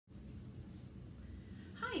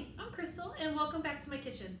I'm Crystal and welcome back to my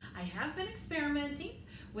kitchen. I have been experimenting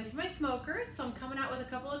with my smokers, so I'm coming out with a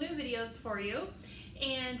couple of new videos for you.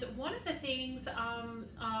 And one of the things I'm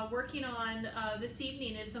working on this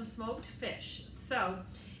evening is some smoked fish. So,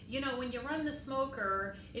 you know, when you run the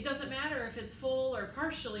smoker, it doesn't matter if it's full or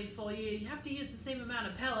partially full. You have to use the same amount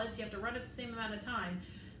of pellets. You have to run it the same amount of time.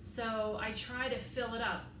 So I try to fill it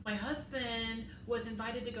up. My husband was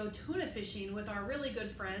invited to go tuna fishing with our really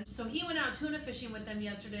good friends. So he went out tuna fishing with them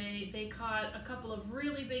yesterday. They caught a couple of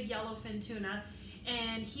really big yellowfin tuna,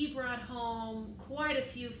 and he brought home quite a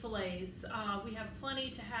few fillets. We have plenty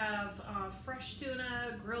to have fresh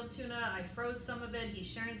tuna, grilled tuna. I froze some of it. He's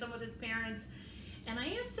sharing some with his parents. And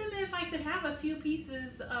I asked him if I could have a few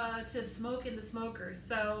pieces to smoke in the smoker.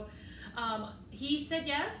 So he said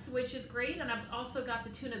yes, which is great. And I've also got the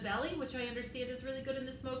tuna belly, which I understand is really good in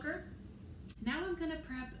the smoker. Now I'm gonna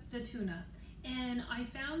prep the tuna. And I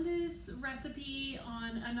found this recipe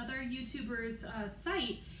on another YouTuber's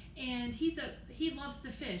site, and he loves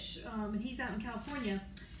to fish, and he's out in California.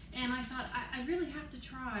 And I thought, I really have to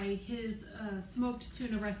try his smoked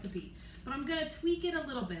tuna recipe. But I'm gonna tweak it a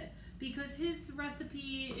little bit, because his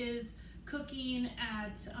recipe is cooking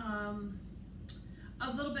at a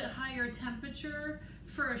little bit higher temperature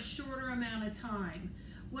for a shorter amount of time.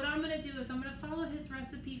 What I'm gonna do is I'm gonna follow his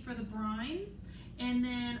recipe for the brine, and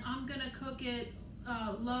then I'm gonna cook it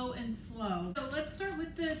low and slow. So let's start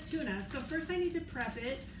with the tuna. So first I need to prep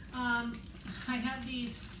it. I have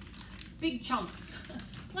these big chunks.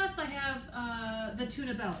 Plus I have the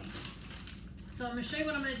tuna belly. So I'm gonna show you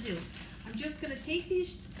what I'm gonna do. I'm just gonna take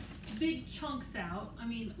these big chunks out. I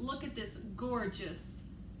mean, look at this gorgeous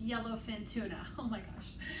yellowfin tuna. Oh my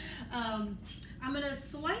gosh. I'm gonna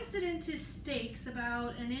slice it into steaks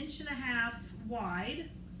about 1.5 inches wide.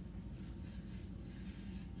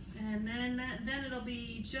 And then it'll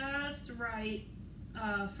be just right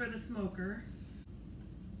for the smoker.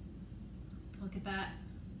 Look at that.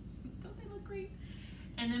 Don't they look great?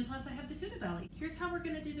 And then plus I have the tuna belly. Here's how we're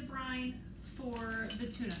gonna do the brine for the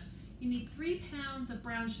tuna. You need 3 pounds of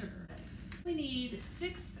brown sugar. We need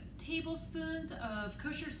 6 tablespoons of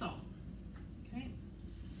kosher salt. Okay.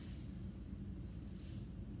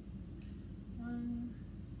 1,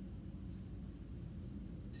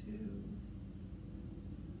 2,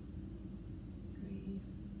 3,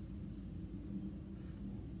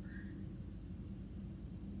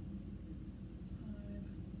 4, 5,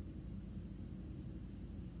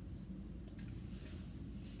 6.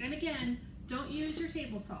 And again, don't use your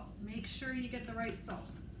table salt. Make sure you get the right salt.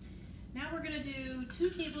 Now we're gonna do 2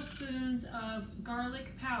 tablespoons of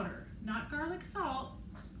garlic powder. Not garlic salt,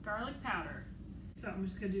 garlic powder. So I'm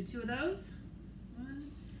just gonna do 2 of those.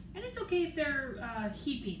 1, and it's okay if they're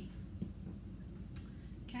heaping.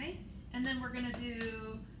 Okay, and then we're gonna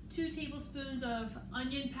do 2 tablespoons of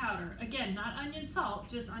onion powder. Again, not onion salt,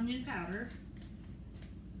 just onion powder.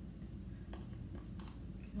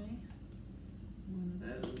 Okay, 1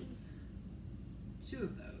 of those, 2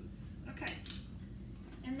 of those. Okay,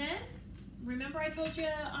 and then remember I told you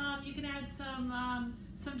you can add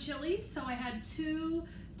some chilies. So I had 2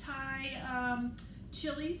 Thai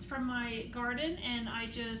chilies from my garden, and I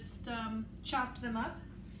just chopped them up.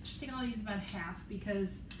 I think I'll use about half because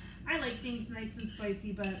I like things nice and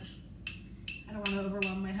spicy, but I don't want to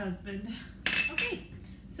overwhelm my husband. Okay,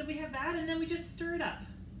 so we have that, and then we just stir it up.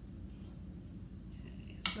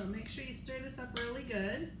 Okay, so make sure you stir this up really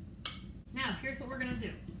good. Now here's what we're gonna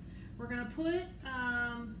do. We're gonna put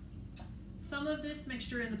some of this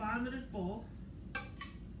mixture in the bottom of this bowl,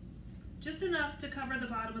 just enough to cover the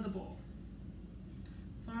bottom of the bowl.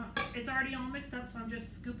 So it's already all mixed up, so I'm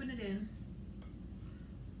just scooping it in.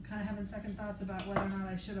 Kind of having second thoughts about whether or not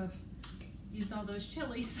I should have used all those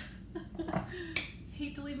chilies.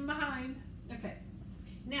 Hate to leave them behind. Okay,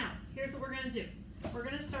 now here's what we're gonna do. We're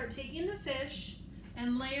gonna start taking the fish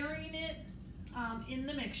and layering it in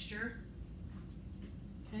the mixture.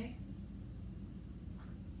 Okay.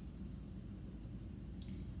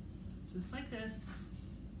 Just like this.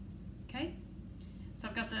 Okay, so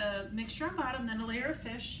I've got the mixture on bottom, then a layer of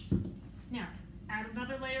fish. Now, add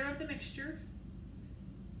another layer of the mixture.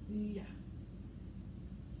 Yeah.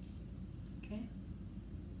 Okay.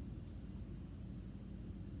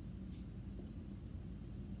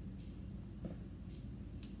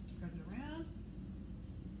 Spread it around.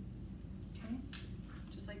 Okay,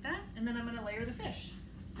 just like that. And then I'm gonna layer the fish.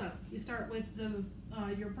 So you start with the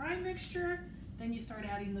your brine mixture, then you start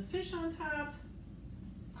adding the fish on top,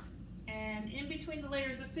 and in between the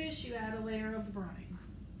layers of fish, you add a layer of the brine.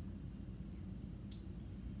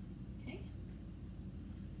 Okay,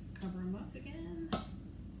 cover them up again.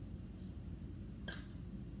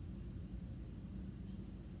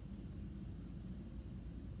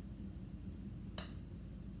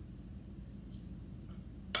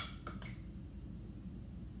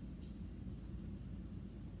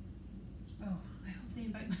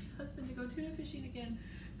 invite my husband to go tuna fishing again,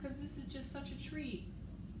 because this is just such a treat.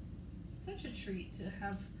 Such a treat to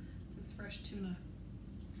have this fresh tuna.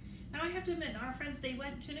 Now I have to admit, our friends, they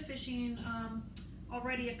went tuna fishing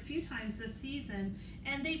already a few times this season,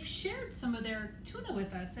 and they've shared some of their tuna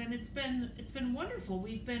with us, and it's been wonderful.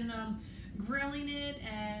 We've been grilling it,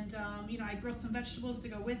 and you know, I grilled some vegetables to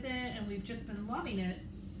go with it, and we've just been loving it.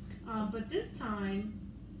 But this time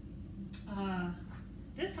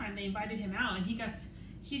they invited him out, and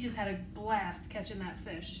he just had a blast catching that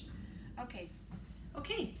fish.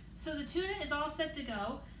 Okay, so the tuna is all set to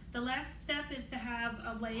go. The last step is to have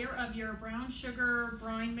a layer of your brown sugar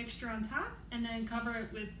brine mixture on top, and then cover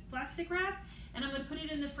it with plastic wrap, and I'm going to put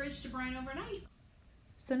it in the fridge to brine overnight.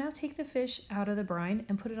 So now take the fish out of the brine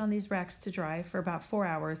and put it on these racks to dry for about 4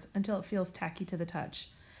 hours until it feels tacky to the touch.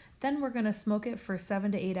 Then we're going to smoke it for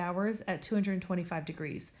 7 to 8 hours at 225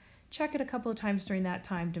 degrees. Check it a couple of times during that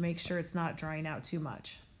time to make sure it's not drying out too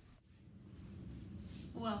much.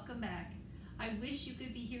 Welcome back. I wish you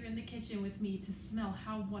could be here in the kitchen with me to smell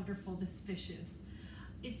how wonderful this fish is.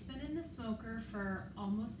 It's been in the smoker for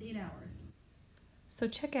almost 8 hours. So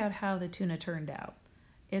check out how the tuna turned out.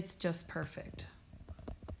 It's just perfect.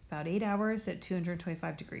 About 8 hours at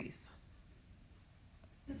 225 degrees.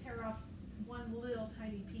 I'm going to tear off one little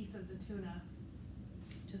tiny piece of the tuna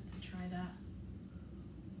just to try that.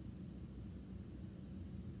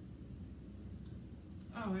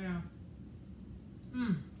 Oh yeah.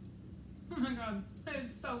 Oh my god,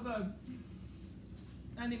 it's so good.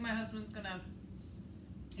 I think my husband's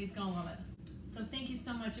he's gonna love it. So thank you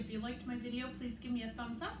so much. If you liked my video, please give me a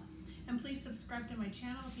thumbs up, and please subscribe to my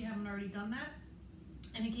channel if you haven't already done that.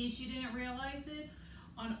 And in case you didn't realize it,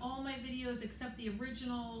 on all my videos except the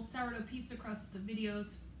original sourdough pizza crust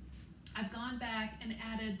videos, I've gone back and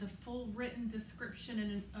added the full written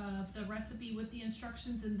description of the recipe with the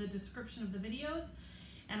instructions in the description of the videos.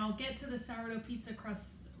 And I'll get to the sourdough pizza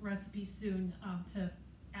crust recipe soon to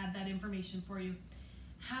add that information for you.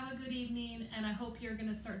 Have a good evening, and I hope you're going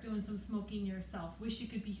to start doing some smoking yourself. Wish you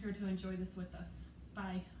could be here to enjoy this with us.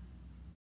 Bye.